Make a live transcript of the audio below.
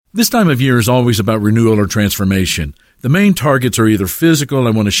This time of year is always about renewal or transformation. The main targets are either physical,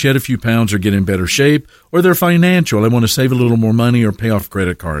 I want to shed a few pounds or get in better shape, or they're financial, I want to save a little more money or pay off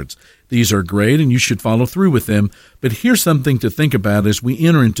credit cards. These are great and you should follow through with them, but here's something to think about as we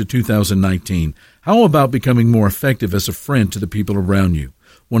enter into 2019. How about becoming more effective as a friend to the people around you?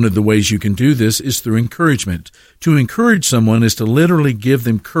 One of the ways you can do this is through encouragement. To encourage someone is to literally give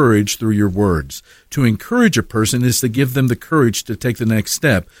them courage through your words. To encourage a person is to give them the courage to take the next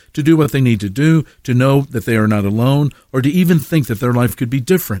step, to do what they need to do, to know that they are not alone, or to even think that their life could be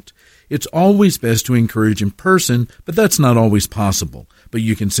different. It's always best to encourage in person, but that's not always possible. But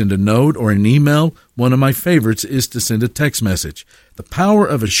you can send a note or an email. One of my favorites is to send a text message. The power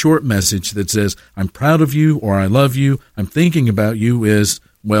of a short message that says, I'm proud of you, or I love you, I'm thinking about you is,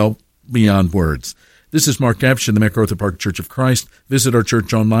 well, beyond words. This is Mark Capsh of the MacArthur Park Church of Christ. Visit our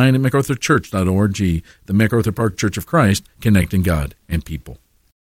church online at macarthurchurch.org. The MacArthur Park Church of Christ, connecting God and people.